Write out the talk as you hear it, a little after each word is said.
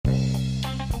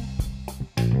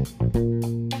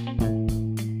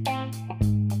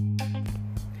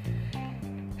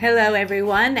Hello,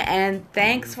 everyone, and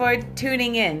thanks for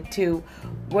tuning in to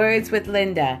Words with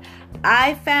Linda.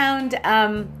 I found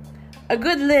a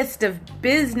good list of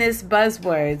business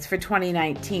buzzwords for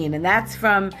 2019, and that's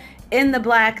from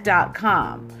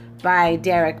intheblack.com by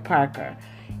Derek Parker.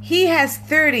 He has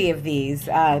 30 of these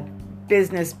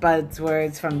business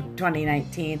buzzwords from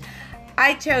 2019.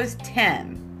 I chose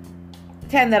 10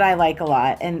 that I like a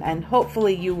lot, and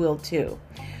hopefully you will too.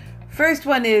 First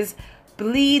one is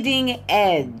bleeding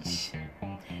edge.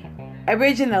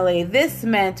 Originally, this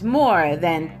meant more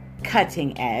than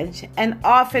cutting edge and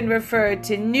often referred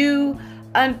to new,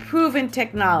 unproven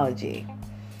technology.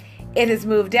 It has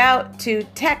moved out to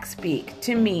tech speak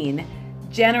to mean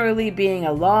generally being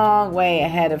a long way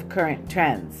ahead of current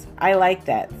trends. I like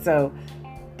that. So,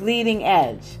 bleeding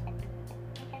edge.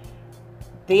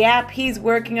 The app he's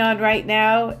working on right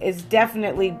now is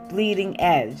definitely bleeding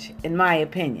edge, in my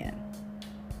opinion.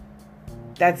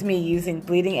 That's me using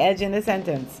bleeding edge in a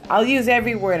sentence. I'll use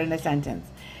every word in a sentence.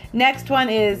 Next one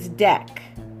is deck,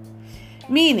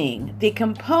 meaning the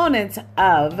components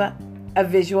of a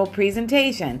visual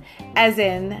presentation, as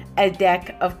in a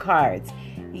deck of cards.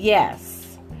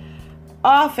 Yes,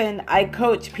 often I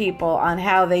coach people on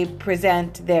how they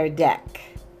present their deck.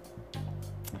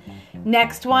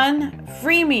 Next one,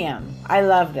 freemium. I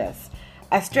love this.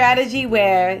 A strategy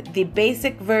where the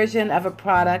basic version of a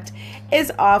product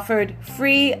is offered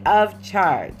free of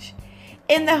charge,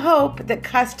 in the hope that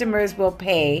customers will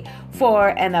pay for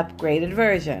an upgraded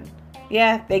version.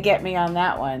 Yeah, they get me on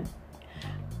that one.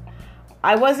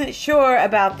 I wasn't sure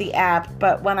about the app,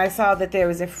 but when I saw that there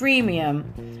was a freemium,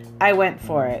 I went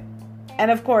for it.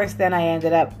 And of course, then I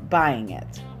ended up buying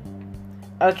it.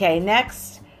 Okay,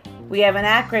 next, we have an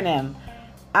acronym,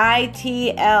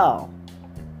 ITL.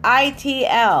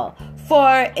 ITL,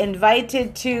 for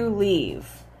invited to leave.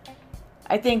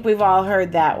 I think we've all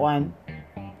heard that one.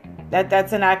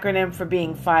 That's an acronym for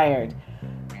being fired.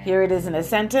 Here it is in a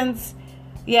sentence.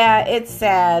 Yeah, it's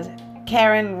sad.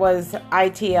 Karen was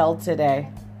ITL today,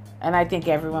 and I think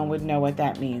everyone would know what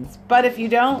that means. But if you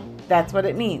don't, that's what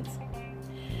it means.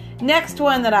 Next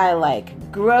one that I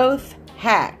like, growth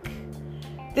hack.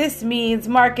 This means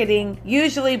marketing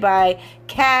usually by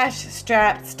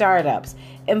cash-strapped startups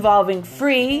involving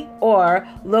free or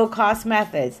low-cost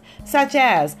methods such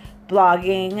as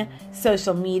blogging,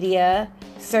 social media,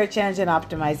 search engine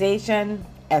optimization,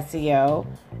 SEO,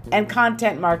 and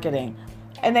content marketing.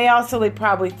 And they also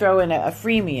probably throw in a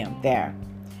freemium there.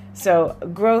 So,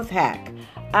 growth hack.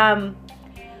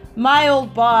 My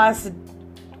old boss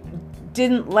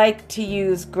didn't like to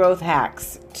use growth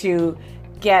hacks to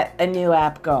get a new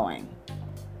app going.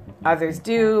 Others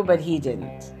do, but he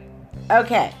didn't.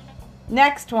 Okay,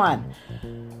 next one.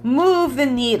 Move the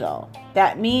needle.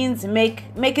 That means make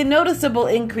a noticeable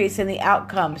increase in the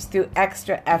outcomes through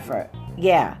extra effort.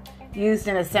 Yeah, used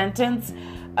in a sentence.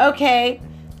 Okay,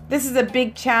 this is a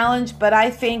big challenge, but I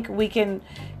think we can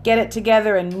get it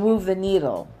together and move the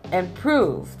needle and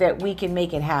prove that we can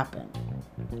make it happen.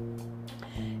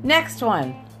 Next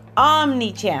one,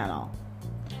 omnichannel.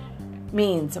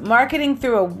 Means marketing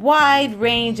through a wide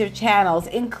range of channels,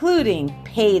 including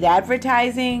paid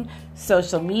advertising,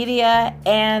 social media,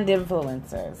 and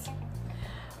influencers.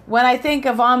 When I think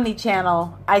of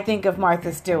omnichannel, I think of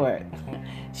Martha Stewart.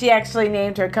 She actually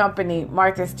named her company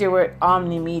Martha Stewart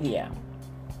Omnimedia.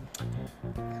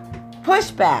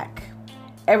 Pushback,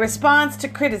 a response to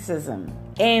criticism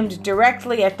aimed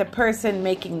directly at the person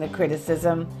making the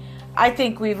criticism. I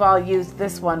think we've all used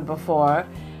this one before.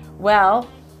 Well,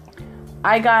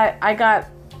 I got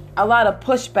a lot of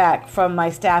pushback from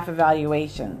my staff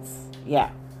evaluations.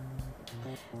 Yeah.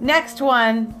 Next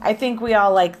one, I think we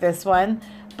all like this one,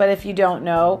 but if you don't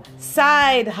know,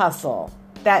 side hustle.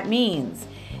 That means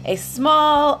a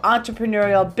small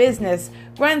entrepreneurial business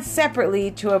run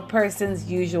separately to a person's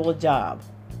usual job.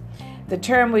 The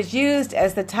term was used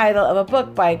as the title of a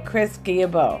book by Chris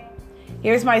Guillebeau.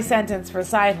 Here's my sentence for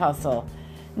side hustle.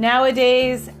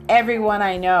 Nowadays, everyone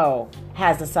I know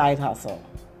has a side hustle.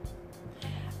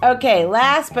 Okay,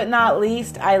 last but not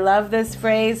least, I love this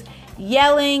phrase,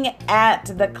 yelling at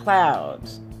the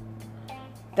clouds.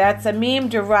 That's a meme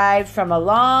derived from a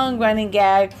long-running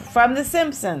gag from The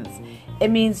Simpsons. It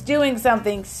means doing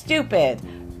something stupid,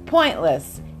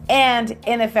 pointless, and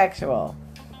ineffectual.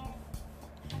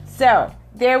 So,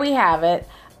 there we have it.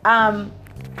 I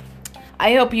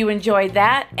hope you enjoyed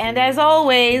that. And as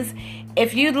always,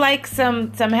 if you'd like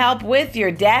some help with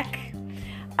your deck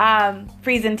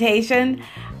presentation,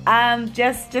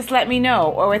 just let me know,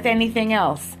 or with anything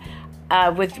else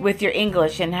with your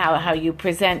English and how you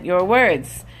present your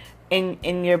words.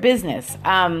 in your business.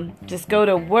 Just go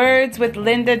to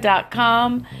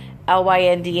wordswithlynda.com,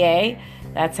 LYNDA.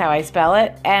 That's how I spell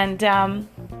it. And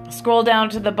scroll down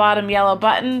to the bottom yellow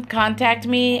button, contact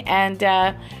me,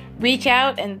 and reach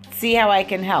out and see how I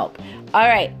can help. All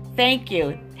right. Thank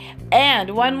you.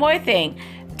 And one more thing.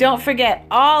 Don't forget,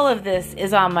 all of this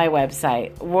is on my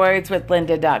website,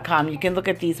 wordswithlynda.com. You can look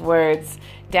at these words,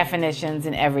 definitions,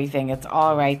 and everything. It's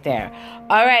all right there.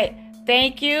 All right.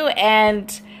 Thank you.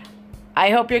 And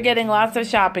I hope you're getting lots of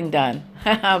shopping done.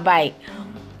 Bye.